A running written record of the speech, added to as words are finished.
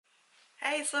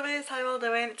Hey subbies, how you all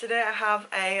doing? Today I have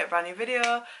a brand new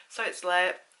video. So it's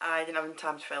late, I didn't have any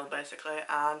time to film basically,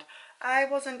 and I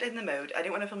wasn't in the mood. I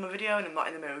didn't want to film a video and I'm not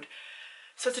in the mood.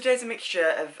 So today's a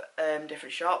mixture of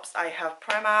different shops. I have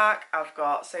Primark, I've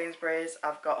got Sainsbury's,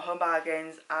 I've got Home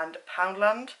Bargains and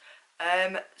Poundland.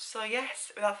 So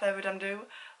yes, without further ado,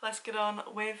 let's get on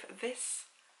with this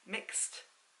mixed,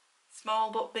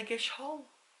 small but biggish haul.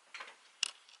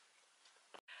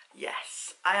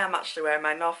 Yes, I am actually wearing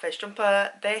my North Face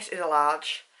jumper. This is a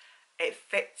large. It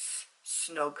fits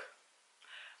snug.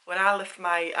 When I lift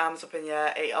my arms up in the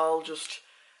air, it all just,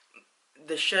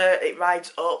 the shirt, it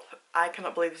rides up. I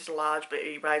cannot believe this is large, but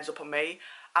it rides up on me.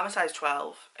 I'm a size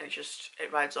 12 and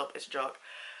it rides up, it's a joke.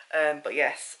 But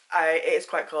yes, it is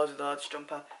quite cozy though, this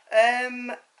jumper.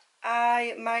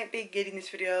 I might be getting this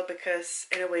video because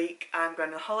in a week I'm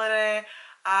going on holiday.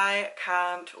 I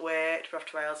can't wait to go off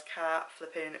to Wales, can't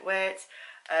flipping wait.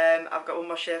 I've got one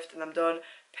more shift and I'm done.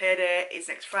 Payday is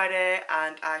next Friday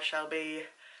and I shall be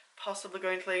possibly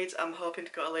going to Leeds. I'm hoping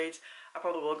to go to Leeds. I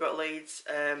probably will go to Leeds.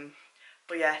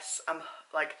 But yes,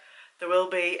 there will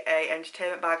be a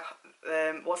entertainment bag,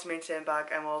 what's my entertainment bag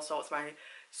and also what's my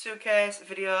suitcase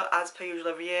video as per usual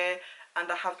every year.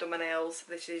 And I have done my nails.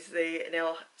 This is the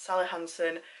Sally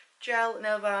Hansen gel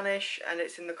nail varnish and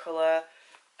it's in the colour,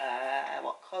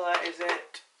 what colour is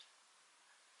it?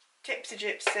 Tipsy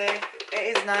Gypsy.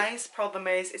 It is nice, problem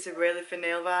is it's a really thin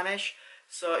nail varnish,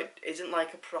 so it isn't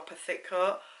like a proper thick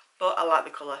coat, but I like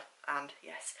the colour and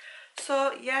yes.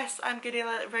 So yes, I'm getting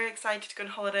very excited to go on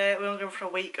holiday. We're only going for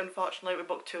a week, unfortunately we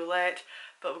booked too late,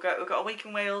 but we've got a week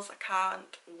in Wales, I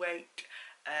can't wait.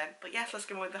 But yes, let's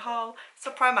go with the haul.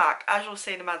 So Primark, as you'll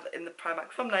see in the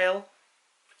Primark thumbnail,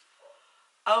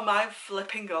 oh my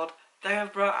flipping god, they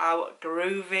have brought out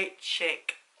Groovy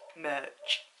Chick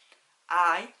merch.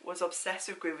 I was obsessed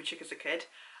with Groovy Chick as a kid,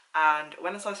 and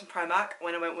when I saw this in Primark,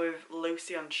 when I went with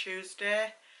Lucy on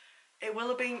Tuesday, it will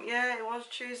have been, yeah, it was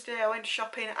Tuesday. I went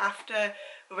shopping after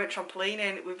we went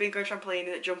trampolining. We've been going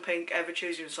trampolining and jumping every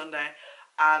Tuesday and Sunday,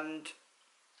 and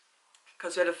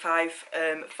because we had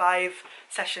five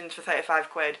sessions for 35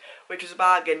 quid, which was a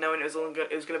bargain, knowing it was going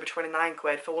to be 29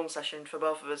 quid for one session for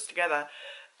both of us together.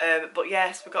 But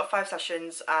yes, we've got 5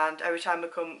 sessions, and every time we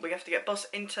come, we have to get bus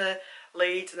into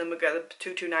Leeds, and then we get the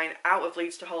 229 out of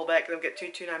Leeds to Holbeck, and then we get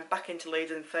 229 back into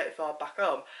Leeds, and 34 back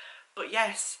home. But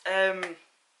yes, I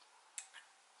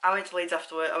went to Leeds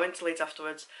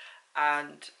afterwards,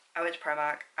 and I went to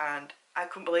Primark, and I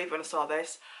couldn't believe it when I saw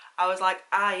this. I was like,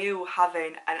 are you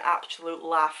having an absolute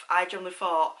laugh? I generally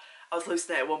thought I was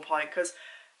hallucinating at one point, because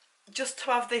just to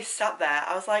have this sat there,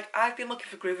 I was like, I've been looking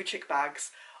for Groovy Chick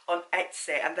bags on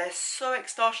Etsy and they're so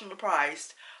extortionately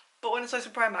priced, but when I saw this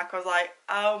in Primark I was like,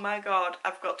 oh my god,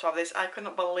 I've got to have this. I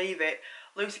couldn't believe it.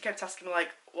 Lucy kept asking me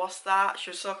like, what's that? She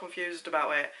was so confused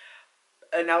about it,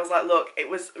 and I was like, look,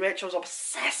 Rachel was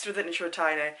obsessed with it and she was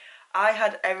tiny. I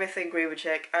had everything Groovy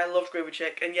Chick. I loved Groovy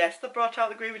Chick, and yes, they brought out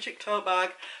the Groovy Chick tote bag,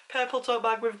 purple tote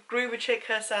bag with Groovy Chick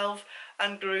herself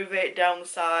and Groovy down the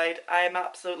side. I am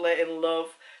absolutely in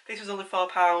love. This was only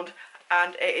 £4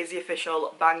 and it is the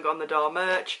official Bang on the Door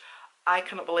merch. I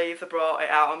cannot believe they brought it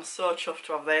out. I'm so chuffed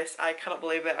to have this. I cannot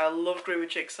believe it. I love Groovy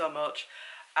Chick so much.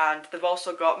 And they've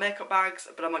also got makeup bags,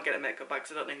 but I'm not getting makeup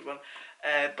bags, I don't need one.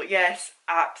 But yes,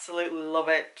 absolutely love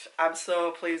it. I'm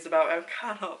so pleased about it.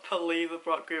 I cannot believe they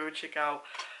brought Groovy Chick out.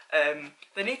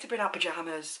 They need to bring out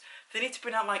pyjamas. They need to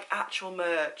bring out like actual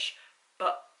merch.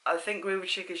 But I think Groovy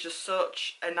Chick is just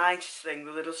such a nice thing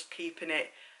that they're just keeping it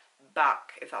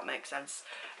back, if that makes sense.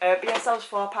 But yes, that was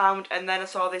 £4, and then I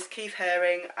saw this Keith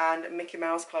Haring and Mickey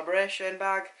Mouse collaboration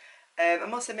bag. I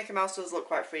must say Mickey Mouse does look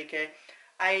quite freaky.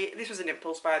 This was an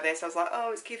impulse buy this. I was like,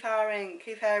 oh, it's Keith Haring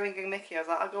and Mickey. I was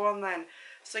like, I'll go on then.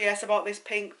 So yes, I bought this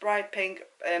pink, bright pink.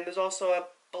 There's also a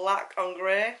black on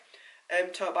grey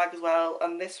tote bag as well,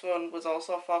 and this one was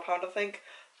also £4, I think.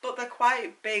 But they're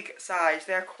quite big size.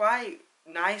 They're quite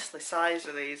nicely sized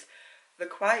of these. They're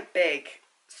quite big,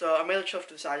 so I'm really chuffed with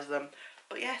the size of them.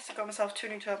 But yes, I got myself 2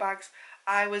 new tote bags.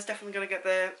 I was definitely going to get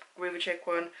the Groovy Chick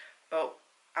one, but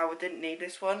I didn't need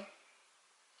this one.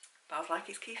 But I was like,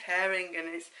 it's Keith Haring, and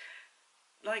it's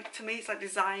like, to me it's like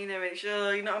designer, and it's,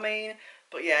 you know what I mean?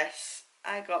 But yes,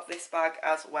 I got this bag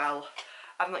as well.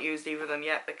 I've not used either of them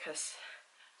yet because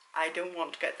I don't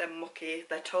want to get them mucky.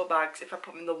 They're tote bags. If I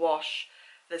put them in the wash,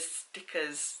 the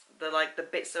stickers, the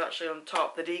bits that are actually on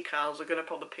top, the decals are going to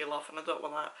probably peel off, and I don't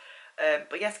want that.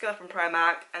 But yes, got that from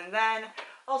Primark. And then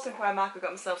also in Primark I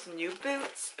got myself some new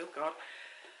boots. Oh god.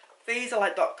 These are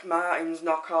like Doc Martens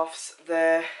knockoffs.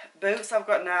 The boots I've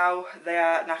got now, they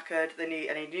are knackered. I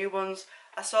need new ones.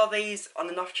 I saw these on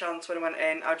the off chance when I went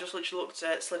in. I just literally looked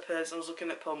at slippers and was looking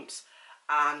at pumps.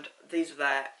 and these were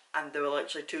there, and there were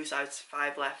literally 2 size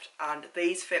 5 left, and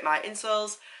these fit my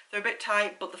insoles. They're a bit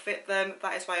tight, but they fit them.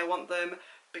 That is why I want them,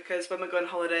 because when we go on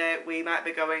holiday, we might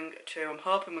be going to, I'm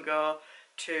hoping we go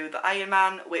to the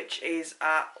Ironman, which is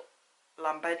at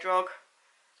Llanbedrog.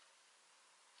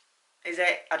 Is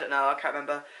it? I don't know, I can't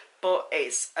remember. But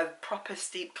it's a proper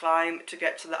steep climb to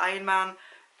get to the Ironman,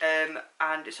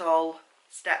 and it's all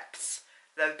steps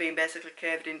that have been basically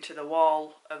caved into the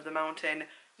wall of the mountain.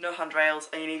 No handrails,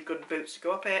 and you need good boots to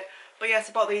go up it. But yes,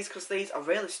 I bought these because these are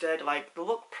really sturdy, like they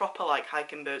look proper like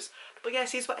hiking boots. But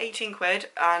yes, these were 18 quid,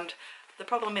 and the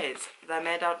problem is they're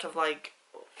made out of like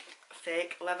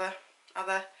fake leather, are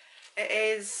they? It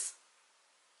is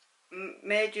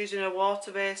made using a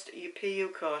water-based PU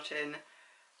coating.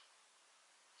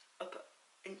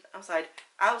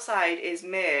 Outside is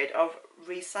made of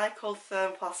recycled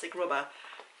thermoplastic rubber,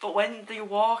 but when you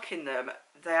walk in them,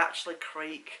 they actually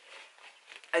creak,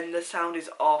 and the sound is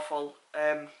awful.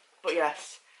 But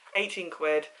yes, 18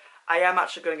 quid. I am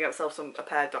actually going to get myself a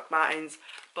pair of Doc Martens,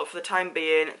 but for the time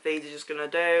being, these are just going to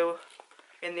do.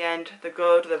 In the end, they're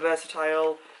good, they're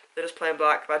versatile, they're just plain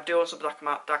black, but I do want some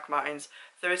Doc Martens.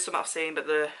 There is some I've seen, but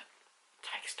they're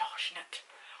extortionate.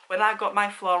 When I got my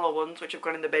floral ones, which have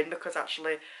gone in the bin because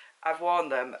actually I've worn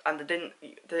them and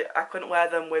I couldn't wear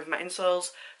them with my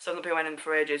insoles, so I've not been wearing them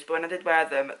for ages. But when I did wear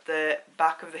them, the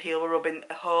back of the heel were rubbing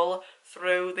a hole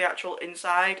through the actual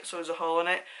inside, so there's a hole in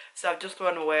it. So I've just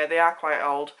thrown them away. They are quite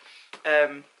old.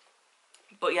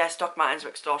 But yes, Doc Martens were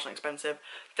extortionately expensive.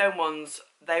 Them ones,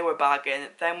 they were a bargain.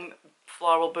 Them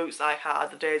floral boots I had,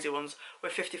 the Daisy ones, were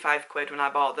 55 quid when I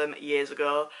bought them years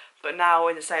ago. But now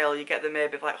in the sale, you get them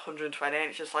maybe for like 120, and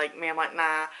it's just like me, I'm like,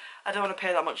 nah, I don't want to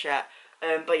pay that much yet.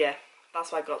 But yeah,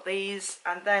 that's why I got these.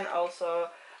 And then also,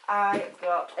 I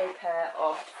got a pair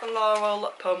of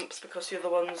floral pumps, because the other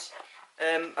ones,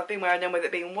 I've been wearing them with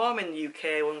it being warm in the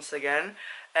UK once again.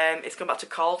 It's gone back to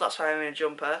cold, that's why I'm in a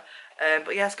jumper.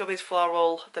 But yeah, it's got these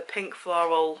the pink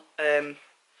floral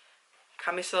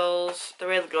camisoles. They're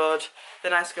really good.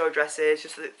 They're nice to go dresses,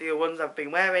 just that the ones I've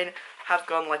been wearing have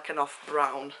gone like an off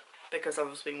brown, because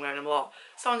I've just been wearing them a lot.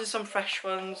 So I wanted some fresh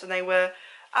ones, and they were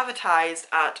advertised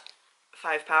at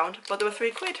 £5, but they were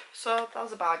 3 quid, so that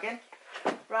was a bargain.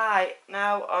 Right,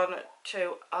 now on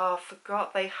to, oh, I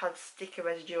forgot they had sticker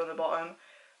residue on the bottom.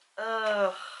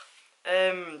 Ugh.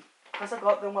 Because I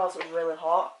got them whilst it was really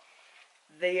hot,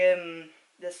 the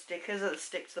stickers that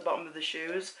stick to the bottom of the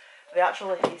shoes, the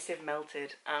actual adhesive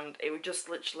melted, and it was just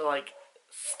literally like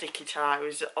sticky tie. It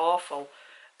was awful.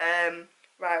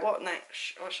 Right, what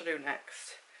next? What should I do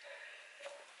next?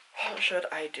 What should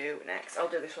I do next? I'll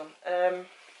do this one.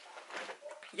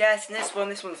 Yes, and this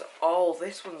one's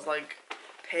like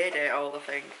payday old, I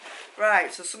think.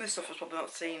 Right, so some of this stuff I've not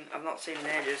seen in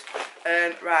ages.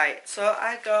 Right, so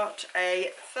I got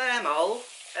a thermal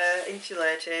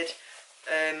insulated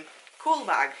cool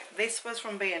bag. This was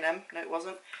from B&M. No, it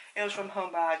wasn't. It was from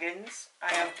Home Bargains.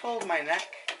 I have pulled my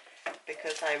neck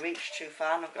because I reached too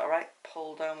far, and I've got a right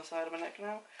pull down the side of my neck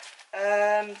now.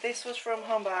 This was from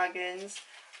Home Bargains,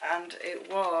 and it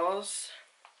was...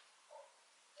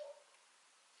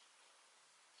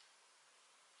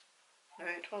 No,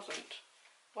 it wasn't.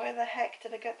 Where the heck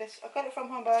did I get this? I got it from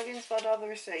Home Bargains, so I don't have the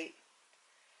receipt.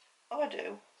 Oh, I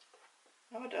do.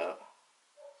 No, I don't.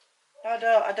 No, I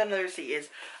don't. I don't know the receipt is.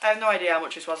 I have no idea how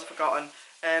much this was. I've forgotten.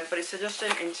 But it's just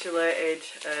an insulated,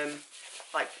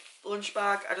 like, lunch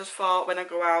bag. I just thought when I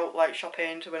go out, like,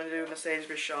 shopping, to when I do my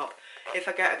Sainsbury's shop, if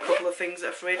I get a couple of things at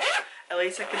a fridge, at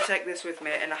least I can take this with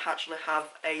me, and I actually have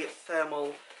a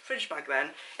thermal fridge bag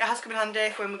then. It has come in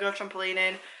handy for when we go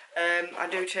trampolining.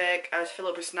 I fill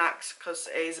up with snacks, because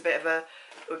it is a bit of a,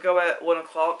 we go at 1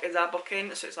 o'clock is our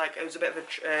booking, so it's like, it was a bit of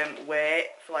a wait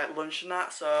for like lunch and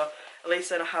that, so at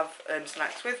least then I have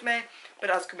snacks with me, but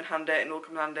it has come in handy, and it will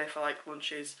come in handy for like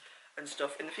lunches and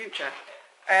stuff in the future.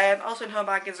 Also in Home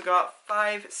Bargains I got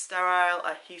 5 sterile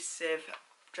adhesive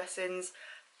dressings,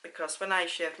 because when I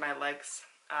shaved my legs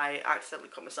I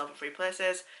accidentally cut myself in 3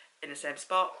 places in the same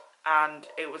spot, and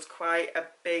it was quite a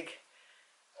big,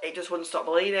 it just wouldn't stop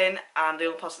bleeding, and the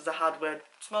other plasters I had were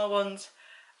small ones,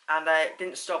 and I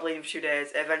didn't stop bleeding for 2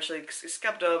 days. It eventually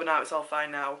scabbed over now, it's all fine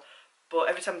now, but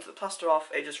every time I took the plaster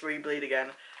off it just re-bleed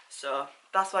again. So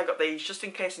that's why I got these, just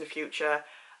in case in the future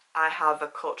I have a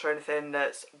cut or anything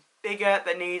that's bigger,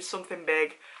 that needs something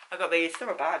big. I got these. They're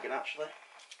a bargain actually.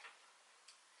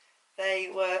 They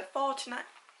were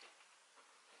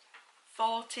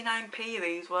 49p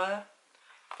these were.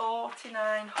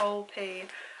 49 whole p.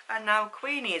 And now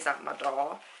Queenie is at my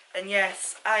door. And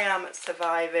yes, I am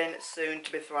surviving, soon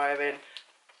to be thriving.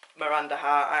 Miranda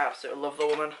Hart, I absolutely love the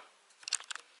woman.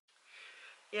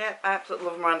 Yeah, I absolutely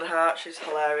love Miranda Hart. She's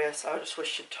hilarious. I just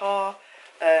wish she'd tour.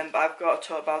 But I've got a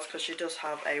tote bag because she does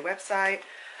have a website,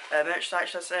 merch site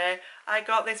should I say. I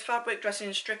got this fabric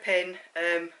dressing stripping,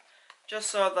 just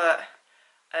so that,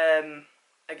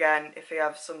 again, if you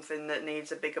have something that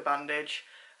needs a bigger bandage,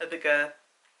 a bigger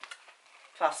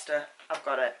plaster, I've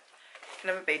got it. You can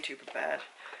never be too prepared.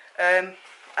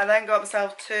 I then got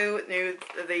myself two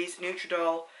of these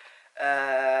Nutri-Doll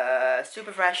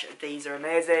Super Fresh. These are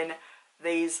amazing.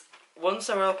 These, once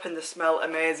they're open, they smell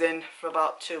amazing for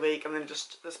about 2 weeks and then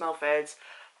just the smell fades.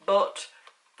 But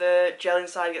the gel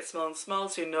inside gets small and small,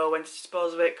 so you know when to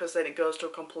dispose of it, because then it goes to a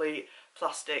complete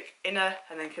plastic inner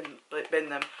and then can bin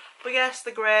them. But yes,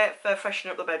 they're great for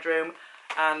freshening up the bedroom,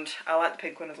 and I like the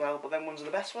pink one as well, but then ones are the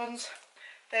best ones.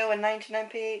 They were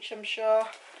 99p each, I'm sure.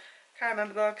 Can't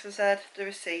remember though, because I said the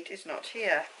receipt is not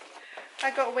here.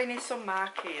 I got Winnie some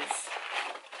markies.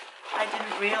 I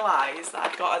didn't realise that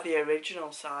I'd got her the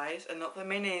original size and not the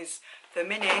minis. The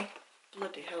mini,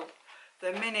 bloody hell,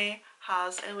 the mini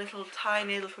has a little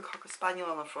tiny little Cocker Spaniel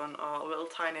on the front, or a little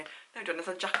tiny, no it doesn't, it's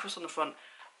a Jack Russell on the front.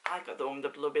 I got the one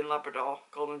with the Blubbing Labrador,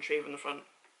 Golden Retriever on the front.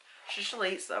 She still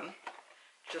eats them,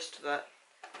 just that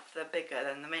they're bigger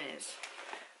than the minis.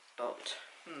 But,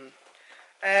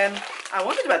 I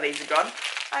wondered where these had gone.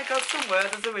 I got some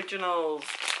Werther's Originals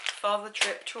for the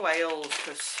trip to Wales,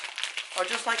 because, or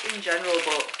just like in general,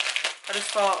 but I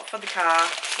just thought for the car,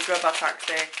 we go by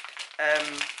taxi.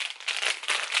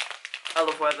 I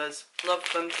love Werther's, love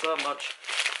them so much.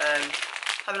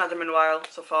 Haven't had them in a while,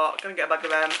 so I thought I'm gonna get a bag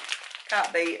of them.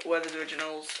 Can't beat Werther's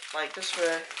Originals, like just for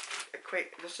a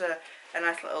quick, just a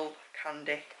nice little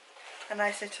candy, a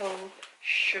nice little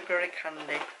sugary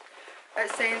candy.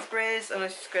 At Sainsbury's, and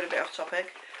this is going a bit off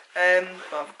topic, but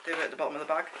I'll do it at the bottom of the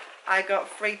bag. I got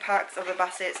 3 packs of the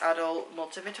Bassett's adult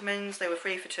multivitamins. They were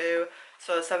 3 for 2,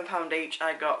 so £7 each.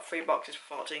 I got 3 boxes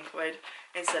for 14 quid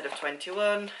instead of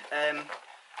 21.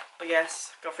 But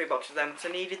yes, got 3 boxes of them because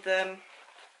I needed them.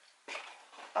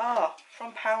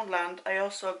 From Poundland, I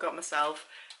also got myself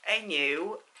a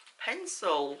new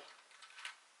pencil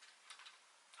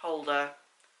holder,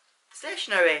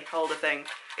 stationery holder thing.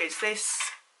 It's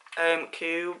this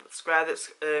cube square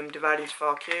that's divided into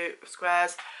 4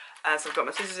 squares. So I've got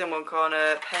my scissors in one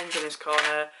corner, pens in this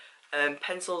corner,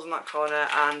 pencils in that corner,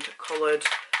 and coloured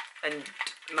and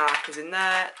markers in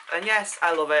there. And yes,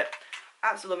 I love it.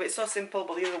 Absolutely love it. It's so simple,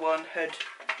 but the other one had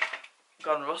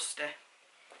gone rusty.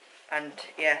 And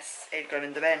yes, it had gone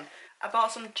in the bin. I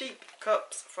bought some cheap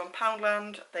cups from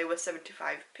Poundland. They were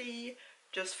 75p,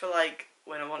 just for like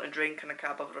when I want a drink and I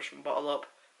can't bother rushing my bottle up.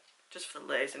 Just for the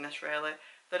laziness really.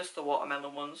 They're just the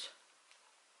watermelon ones.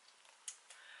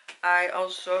 I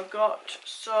also got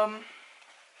some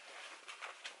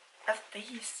of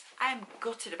these. I'm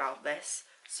gutted about this.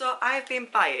 So I've been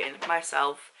buying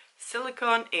myself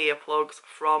silicone earplugs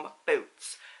from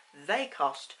Boots. They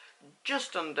cost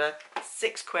just under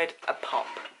 6 quid a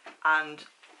pop. And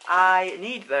I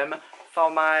need them for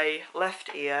my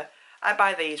left ear. I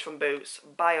buy these from Boots,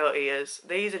 Bio Ears.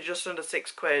 These are just under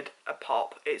 6 quid a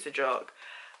pop. It's a joke.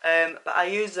 But I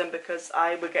use them because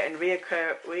I were getting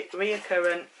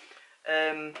reoccurring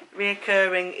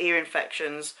ear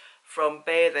infections from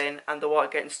bathing and the water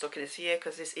getting stuck in this ear,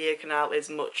 because this ear canal is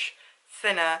much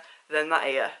thinner than that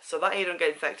ear. So that ear don't get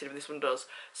infected, but this one does.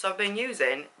 So I've been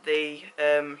using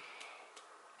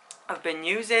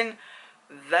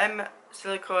them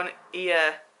silicone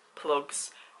ear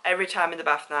plugs every time in the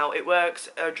bath now. It works,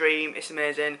 a dream, it's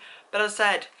amazing. But as I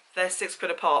said, they're 6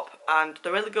 quid a pop and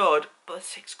they're really good, but they're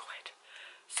 6 quid.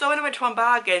 So when I went to One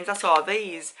Bargains, I saw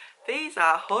these. These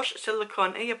are Hush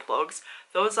silicone earplugs.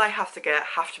 Those I have to get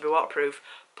have to be waterproof,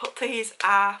 but these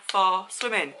are for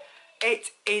swimming.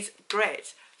 It is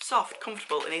great. Soft,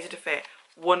 comfortable and easy to fit.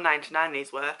 £1.99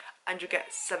 these were, and you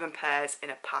get 7 pairs in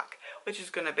a pack, which is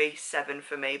going to be 7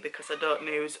 for me because I don't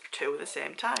use 2 at the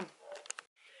same time.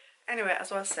 Anyway,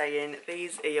 as I was saying,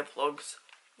 these earplugs,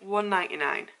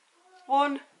 £1.99.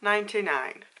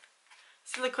 £1.99.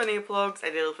 Silicone earplugs,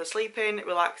 ideal for sleeping,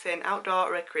 relaxing,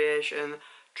 outdoor recreation,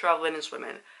 travelling and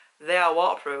swimming. They are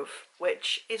waterproof,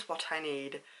 which is what I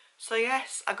need. So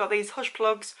yes, I got these Hush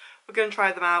plugs. We're going to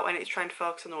try them out and it's trying to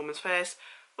focus on the woman's face.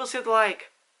 We'll see what they're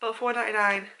like. But for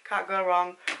 £1.99, can't go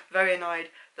wrong. Very annoyed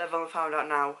that I've only found out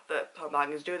now that One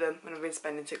Bargains do them when I've been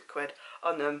spending 6 quid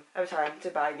on them every time to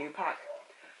buy a new pack.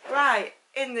 Right,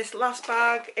 in this last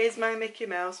bag is my Mickey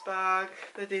Mouse bag,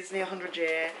 the Disney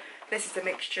 100 This is a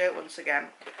mixture once again.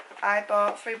 I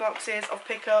bought 3 boxes of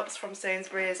pickups from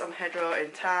Sainsbury's on Hedgerow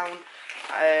in town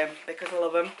because I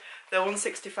love them. They're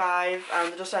 £1.65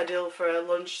 and they're just ideal for a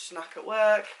lunch snack at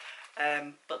work.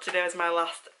 But today was my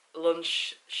last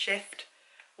lunch shift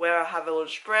where I have a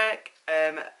lunch break,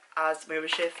 as my other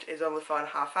shift is only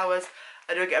 4.5 hours.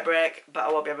 I do get a break, but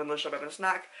I won't be having lunch, I'll be having a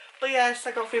snack. But yes,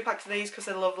 I got 3 packs of these because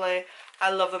they're lovely. I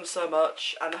love them so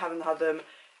much, and I haven't had them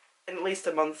in at least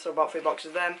a month, so about 3 boxes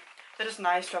of them. They're just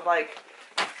nice to have, like,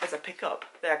 as a pickup.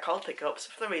 They are called pickups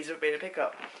for the reason of being a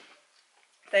pickup.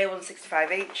 They were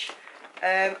 $1.65 each.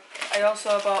 I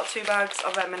also bought 2 bags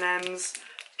of M&M's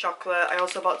chocolate. I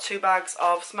also bought 2 bags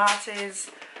of Smarties.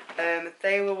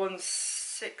 They were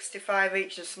 $1.65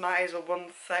 each, and Smarties were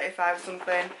 $1.35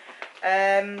 something.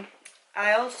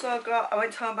 I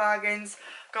went to Home Bargains,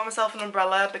 got myself an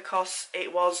umbrella because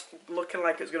it was looking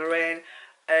like it was going to rain,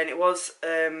 and it was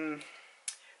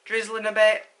drizzling a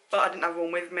bit, but I didn't have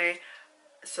one with me,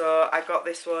 so I got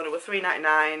this one. It was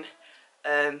 $3.99.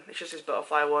 It's just this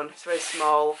butterfly one. It's a very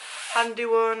small, handy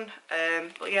one.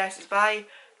 But yes, it's by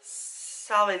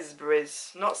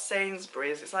Salisbury's, not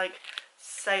Sainsbury's. It's like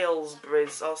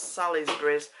Salisbury's or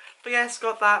Salisbury's. But yes,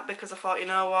 got that because I thought, you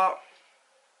know what?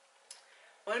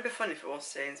 Wouldn't it be funny if it was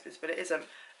Sainsbury's, but it isn't.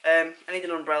 I need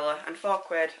an umbrella, and £4.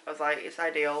 I was like, it's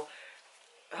ideal.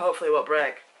 Hopefully it won't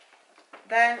break.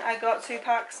 Then I got 2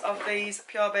 packs of these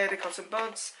Pure Baby Cotton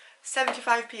Buds.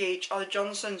 75p each, or the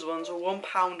Johnson's ones were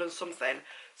 £1 and something.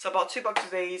 So I bought 2 boxes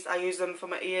of these. I use them for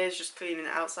my ears, just cleaning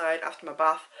it outside after my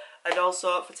bath, and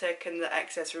also for taking the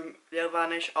excess nail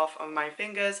varnish off of my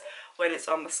fingers when it's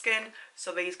on my skin.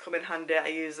 So these come in handy. I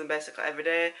use them basically every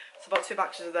day. So I bought 2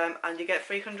 boxes of them, and you get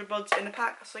 300 buds in a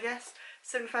pack. So yes,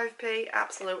 75p,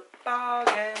 absolute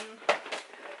bargain.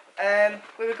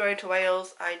 We were going to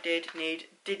Wales. I did need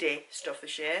Diddy stuff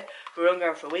this year. We were only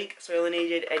going for a week, so we only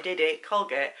needed a Diddy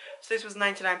Colgate. So this was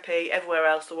 99p, everywhere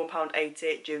else the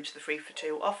 £1.80 due to the 3 for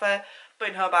 2 offer, but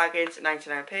in Home Bargains at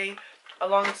 99p.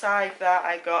 Alongside that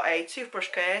I got a toothbrush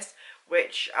case,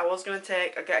 which I was going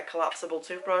to get a collapsible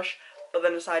toothbrush, but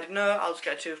then decided no, I'll just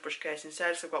get a toothbrush case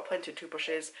instead, so I've got plenty of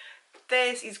toothbrushes.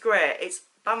 This is great. It's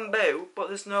bamboo, but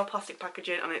there's no plastic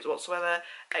packaging on it whatsoever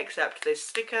except this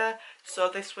sticker. So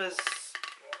this was,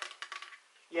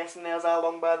 yes, nails are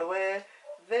long by the way,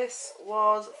 this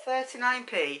was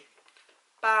 39p,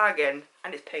 bargain,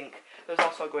 and it's pink. There's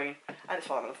also green, and it's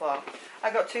falling on the floor.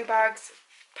 I got 2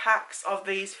 packs of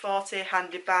these 40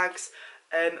 handy bags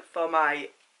for my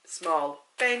small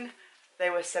bin. They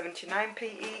were 79p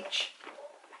each.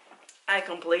 I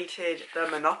completed the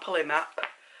Monopoly map.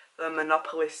 The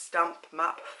Monopoly stamp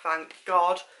map, thank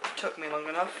God, it took me long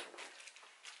enough.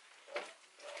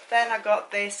 Then I got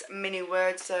this mini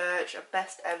word search, a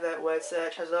best ever word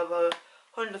search, has over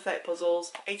 130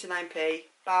 puzzles, 89p,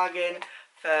 bargain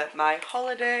for my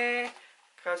holiday,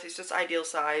 because it's just ideal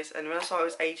size, and when I saw it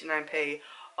was 89p,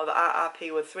 or the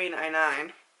RRP was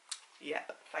 $3.99,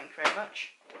 yep, thank you very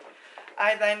much.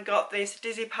 I then got this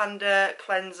Dizzy Panda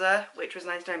cleanser, which was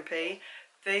 99p.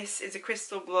 This is a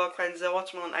Crystal Glow Cleanser,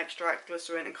 watermelon extract,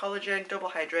 glycerin and collagen, double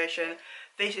hydration.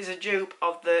 This is a dupe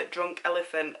of the Drunk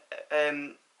Elephant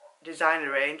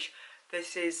designer range.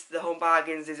 This is the Home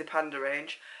Bargains Dizzy Panda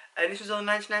range. And this was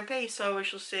only 99p, so we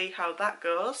shall see how that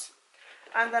goes.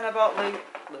 And then I bought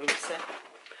Lucy.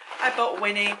 I bought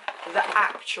Winnie the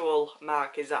actual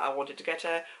markers that I wanted to get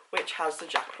her, which has the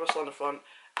Jack Russell on the front,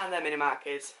 and their mini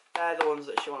markers. They're the ones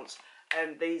that she wants.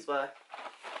 And these were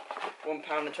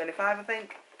 £1.25 I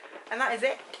think. And that is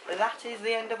it. That is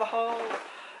the end of the haul.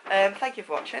 Thank you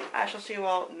for watching. I shall see you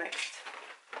all next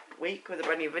week with a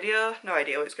brand new video. No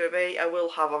idea what it's going to be. I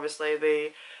will have obviously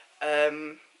it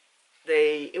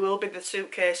will be the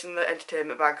suitcase and the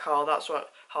entertainment bag haul. That's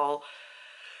what haul.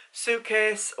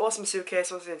 Suitcase. What's my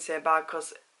suitcase? What's in the same bag?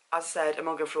 Because as I said, I'm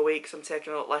only going for a week, so I'm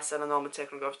taking a lot less than I normally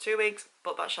take when I go for 2 weeks.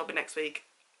 But that shall be next week.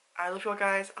 I love you all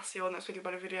guys. I'll see you all next week with a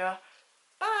brand new video.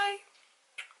 Bye.